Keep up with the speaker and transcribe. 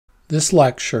This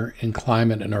lecture in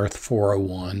Climate and Earth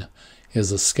 401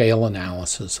 is a scale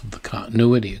analysis of the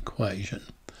continuity equation.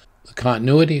 The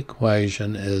continuity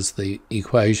equation is the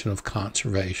equation of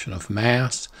conservation of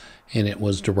mass, and it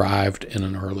was derived in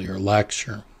an earlier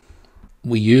lecture.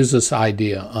 We use this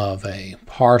idea of a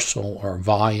parcel or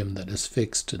volume that is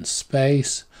fixed in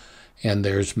space, and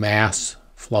there's mass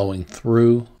flowing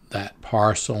through that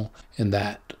parcel, and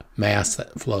that mass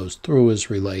that flows through is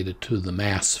related to the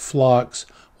mass flux,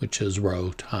 which is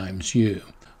rho times u.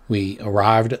 We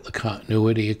arrived at the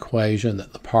continuity equation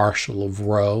that the partial of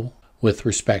rho with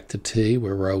respect to t,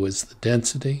 where rho is the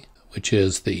density, which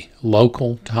is the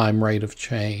local time rate of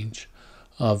change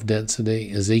of density,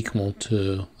 is equal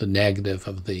to the negative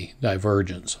of the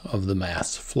divergence of the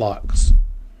mass flux.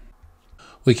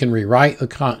 We can rewrite the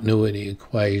continuity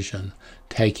equation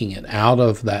taking it out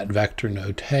of that vector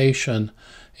notation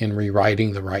and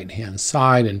rewriting the right-hand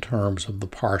side in terms of the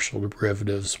partial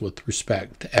derivatives with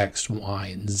respect to x, y,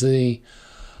 and z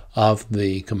of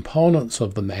the components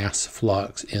of the mass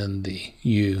flux in the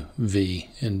u, v,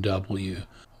 and w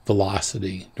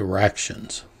velocity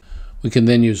directions. We can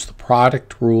then use the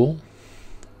product rule,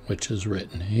 which is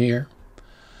written here,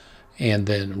 and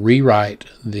then rewrite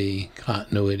the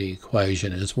continuity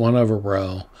equation as 1 over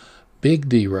rho big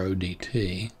D rho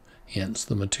dt, hence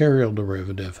the material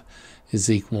derivative,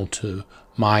 is equal to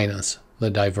minus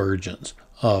the divergence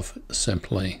of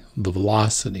simply the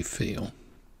velocity field.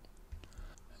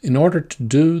 In order to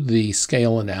do the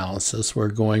scale analysis, we're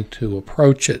going to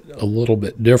approach it a little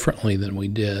bit differently than we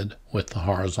did with the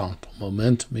horizontal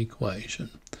momentum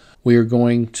equation. We are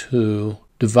going to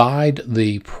divide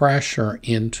the pressure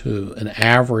into an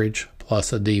average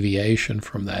plus a deviation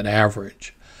from that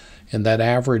average. And that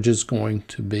average is going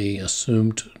to be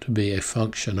assumed to be a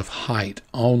function of height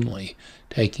only,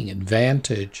 taking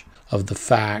advantage of the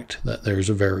fact that there's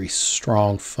a very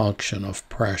strong function of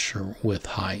pressure with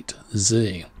height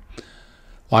z.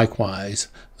 Likewise,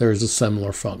 there's a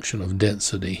similar function of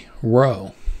density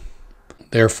rho.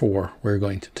 Therefore, we're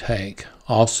going to take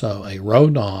also a rho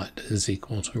naught is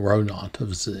equal to rho naught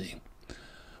of z.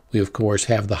 We, of course,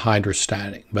 have the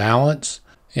hydrostatic balance,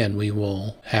 and we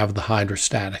will have the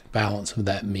hydrostatic balance of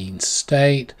that mean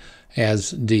state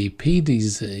as dp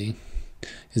dz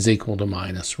is equal to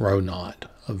minus rho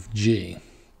naught of g.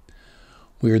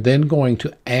 We are then going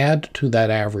to add to that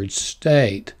average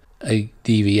state a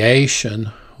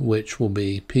deviation, which will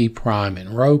be p prime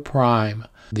and rho prime.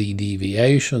 The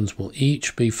deviations will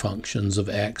each be functions of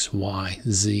x, y,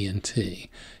 z, and t.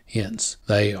 Hence,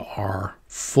 they are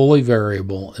fully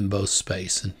variable in both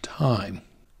space and time.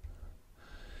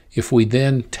 If we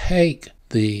then take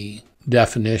the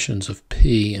definitions of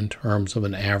p in terms of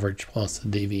an average plus a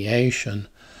deviation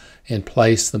and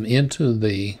place them into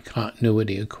the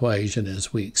continuity equation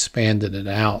as we expanded it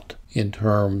out in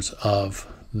terms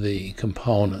of the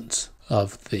components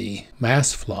of the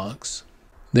mass flux,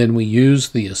 then we use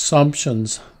the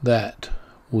assumptions that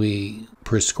we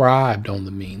prescribed on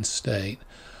the mean state.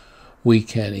 We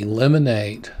can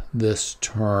eliminate this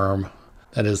term,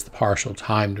 that is the partial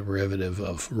time derivative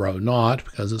of rho naught,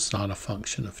 because it's not a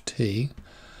function of t.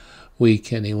 We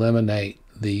can eliminate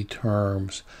the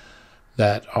terms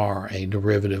that are a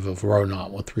derivative of rho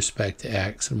naught with respect to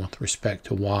x and with respect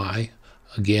to y,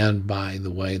 again by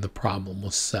the way the problem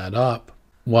was set up.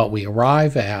 What we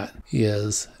arrive at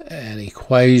is an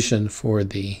equation for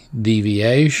the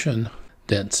deviation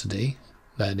density,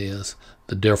 that is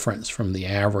the difference from the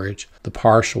average, the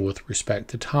partial with respect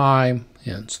to time,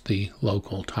 hence the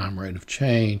local time rate of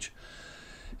change,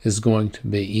 is going to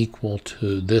be equal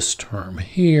to this term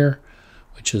here,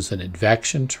 which is an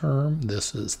advection term.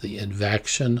 This is the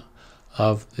advection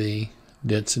of the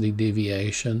density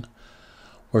deviation.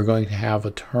 We're going to have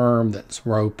a term that's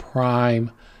rho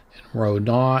prime and rho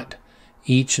naught,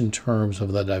 each in terms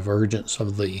of the divergence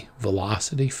of the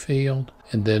velocity field,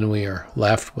 and then we are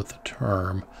left with a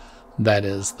term that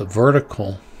is the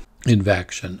vertical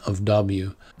advection of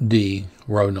w d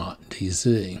rho naught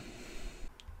dz.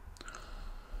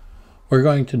 We're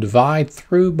going to divide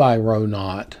through by rho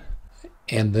naught,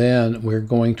 and then we're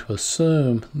going to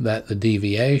assume that the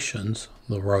deviations,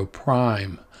 the rho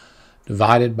prime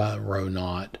divided by rho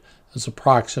naught, is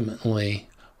approximately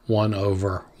 1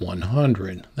 over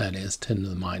 100, that is 10 to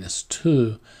the minus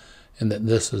 2, and that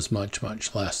this is much,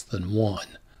 much less than 1.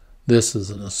 This is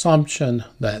an assumption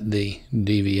that the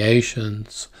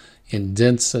deviations in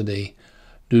density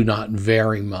do not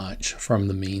vary much from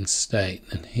the mean state,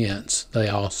 and hence they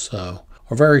also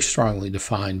are very strongly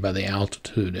defined by the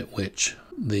altitude at which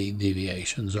the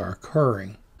deviations are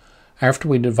occurring. After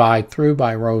we divide through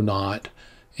by rho naught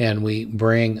and we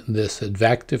bring this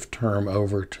advective term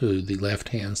over to the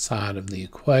left-hand side of the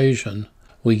equation,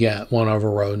 we get 1 over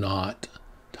rho naught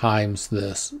times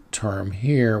this term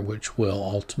here, which will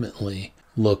ultimately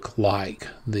look like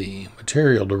the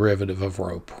material derivative of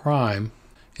rho prime,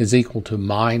 is equal to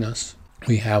minus.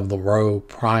 We have the rho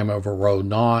prime over rho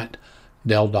naught,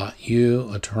 del dot u,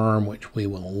 a term which we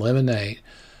will eliminate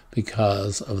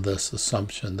because of this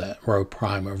assumption that rho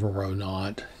prime over rho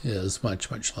naught is much,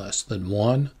 much less than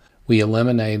 1. We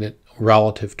eliminate it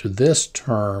relative to this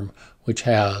term, which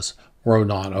has rho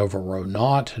naught over rho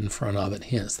naught in front of it,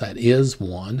 hence that is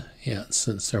 1. Hence,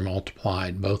 since they're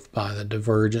multiplied both by the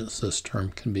divergence, this term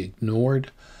can be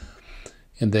ignored.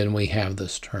 And then we have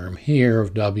this term here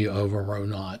of w over rho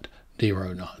naught d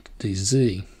rho naught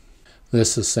dz.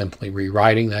 This is simply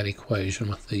rewriting that equation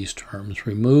with these terms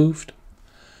removed.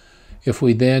 If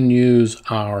we then use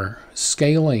our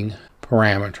scaling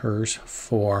parameters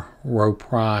for rho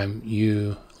prime,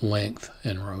 u, length,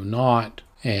 and rho naught,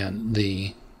 and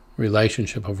the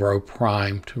relationship of rho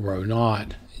prime to rho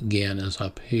naught, again, is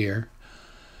up here,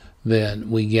 then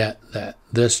we get that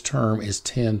this term is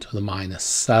 10 to the minus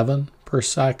 7 per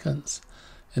second,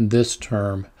 and this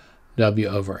term, w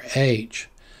over h,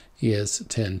 is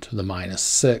 10 to the minus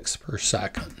 6 per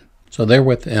second. So they're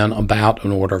within about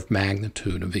an order of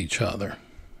magnitude of each other.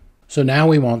 So now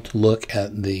we want to look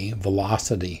at the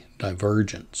velocity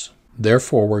divergence.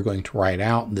 Therefore, we're going to write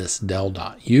out this del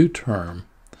dot u term.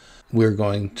 We're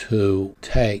going to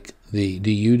take the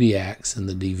du dx and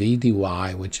the dv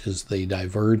dy, which is the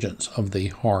divergence of the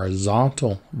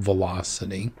horizontal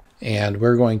velocity, and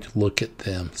we're going to look at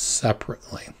them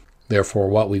separately. Therefore,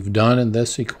 what we've done in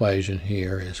this equation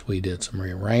here is we did some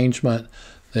rearrangement,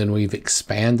 then we've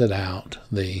expanded out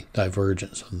the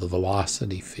divergence of the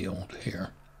velocity field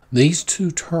here. These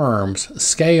two terms,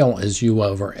 scale is u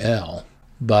over L,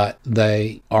 but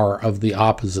they are of the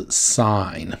opposite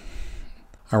sign.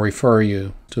 I refer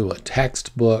you to a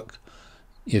textbook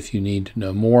if you need to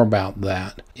know more about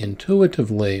that.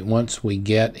 Intuitively, once we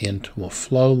get into a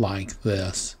flow like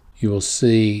this, you will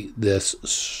see this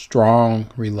strong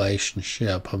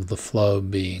relationship of the flow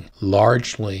being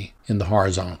largely in the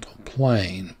horizontal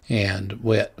plane. And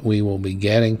what we will be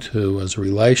getting to is a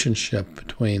relationship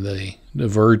between the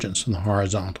divergence in the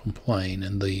horizontal plane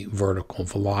and the vertical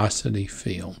velocity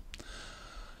field.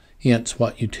 Hence,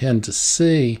 what you tend to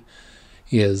see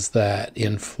is that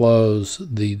in flows,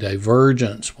 the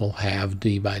divergence will have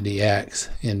d by dx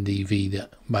and dv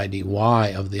by dy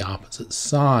of the opposite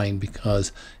sign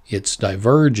because it's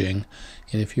diverging.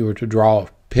 And if you were to draw a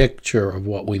picture of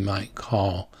what we might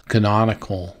call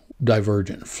canonical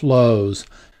divergent flows,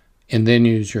 and then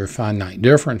use your finite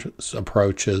difference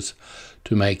approaches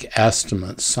to make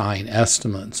estimates, sign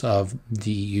estimates of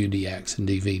du dx and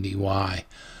dv dy,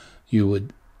 you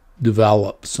would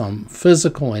develop some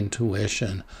physical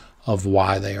intuition of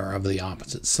why they are of the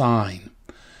opposite sign.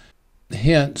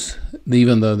 Hence,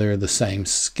 even though they're the same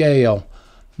scale,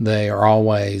 they are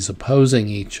always opposing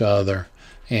each other,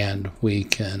 and we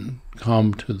can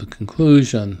come to the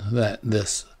conclusion that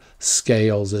this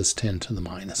scales as 10 to the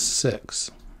minus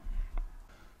 6.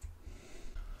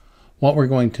 What we're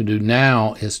going to do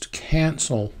now is to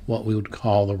cancel what we would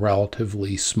call the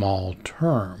relatively small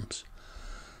terms.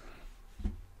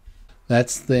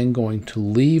 That's then going to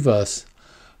leave us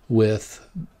with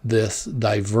this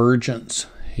divergence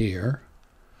here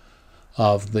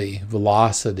of the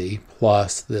velocity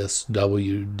plus this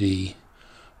wd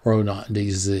rho naught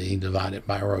dz divided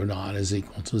by rho naught is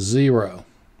equal to 0.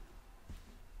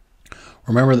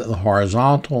 Remember that the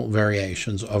horizontal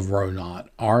variations of rho naught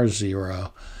are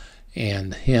 0,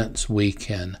 and hence we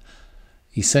can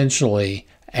essentially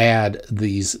add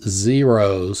these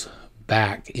zeros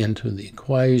back into the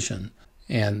equation.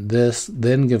 And this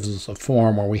then gives us a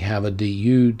form where we have a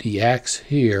du dx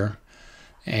here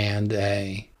and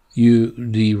a u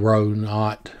d rho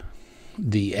naught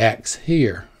dx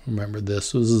here. Remember,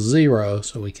 this was a 0,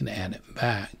 so we can add it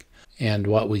back. And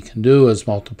what we can do is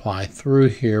multiply through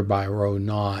here by rho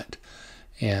naught,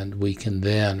 and we can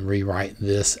then rewrite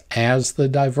this as the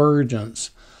divergence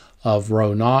of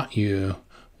rho naught u,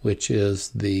 which is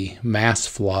the mass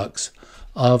flux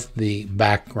of the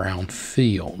background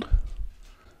field.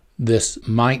 This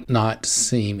might not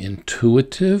seem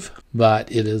intuitive,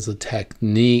 but it is a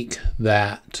technique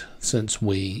that, since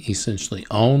we essentially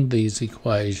own these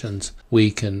equations,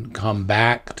 we can come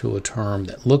back to a term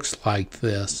that looks like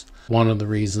this. One of the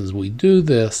reasons we do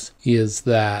this is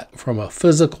that from a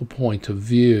physical point of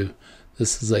view,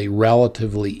 this is a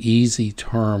relatively easy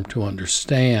term to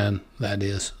understand, that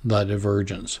is, the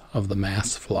divergence of the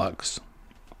mass flux.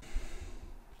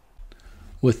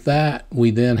 With that, we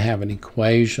then have an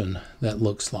equation that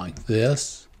looks like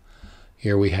this.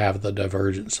 Here we have the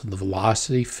divergence of the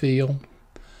velocity field.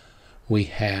 We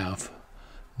have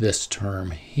this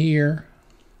term here.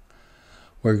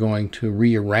 We're going to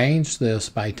rearrange this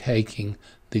by taking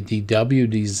the dw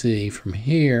dz from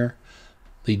here,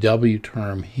 the w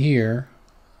term here.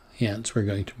 Hence, we're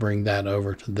going to bring that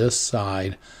over to this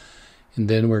side. And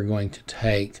then we're going to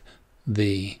take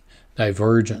the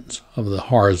divergence of the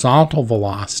horizontal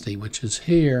velocity, which is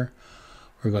here.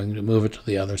 We're going to move it to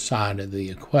the other side of the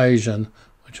equation,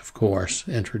 which of course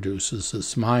introduces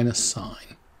this minus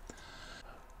sign.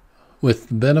 With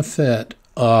the benefit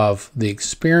of the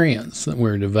experience that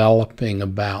we're developing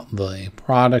about the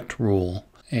product rule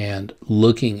and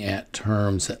looking at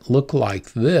terms that look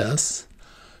like this,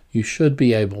 you should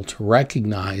be able to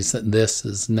recognize that this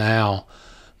is now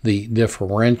the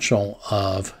differential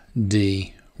of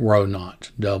d rho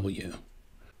naught w.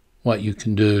 What you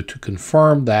can do to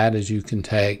confirm that is you can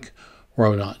take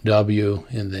rho naught w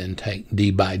and then take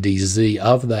d by dz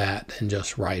of that and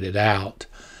just write it out,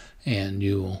 and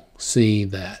you will see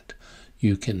that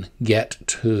you can get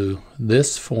to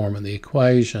this form of the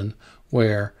equation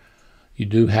where you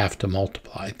do have to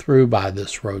multiply through by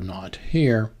this rho naught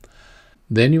here.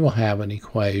 Then you will have an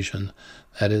equation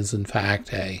that is in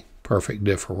fact a perfect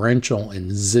differential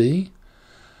in z,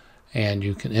 and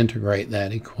you can integrate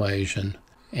that equation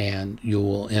and you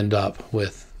will end up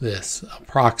with this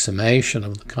approximation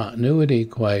of the continuity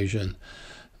equation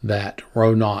that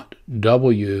rho naught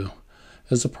w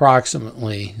is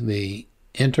approximately the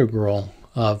integral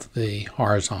of the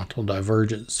horizontal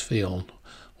divergence field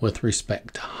with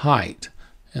respect to height,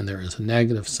 and there is a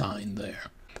negative sign there.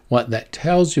 What that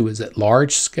tells you is that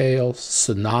large scale,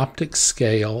 synoptic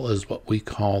scale is what we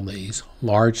call these,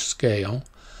 large scale,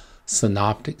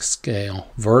 synoptic scale,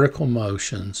 vertical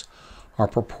motions are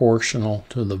proportional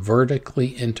to the vertically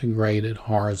integrated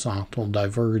horizontal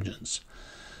divergence.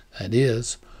 That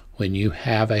is, when you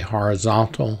have a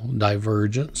horizontal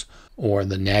divergence, or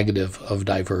the negative of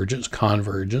divergence,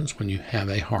 convergence, when you have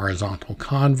a horizontal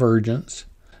convergence,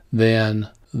 then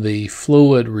the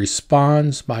fluid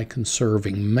responds by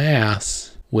conserving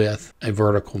mass with a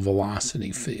vertical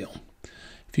velocity field.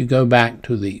 If you go back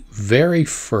to the very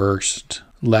first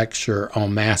lecture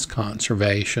on mass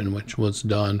conservation, which was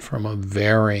done from a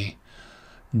very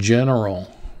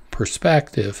general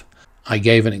perspective, I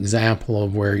gave an example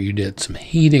of where you did some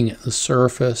heating at the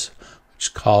surface,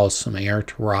 which caused some air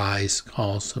to rise,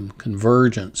 caused some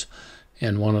convergence.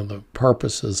 And one of the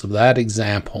purposes of that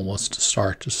example was to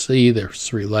start to see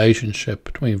this relationship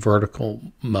between vertical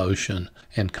motion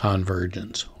and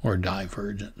convergence or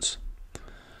divergence.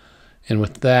 And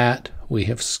with that, we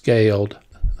have scaled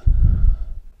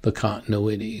the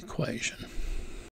continuity equation.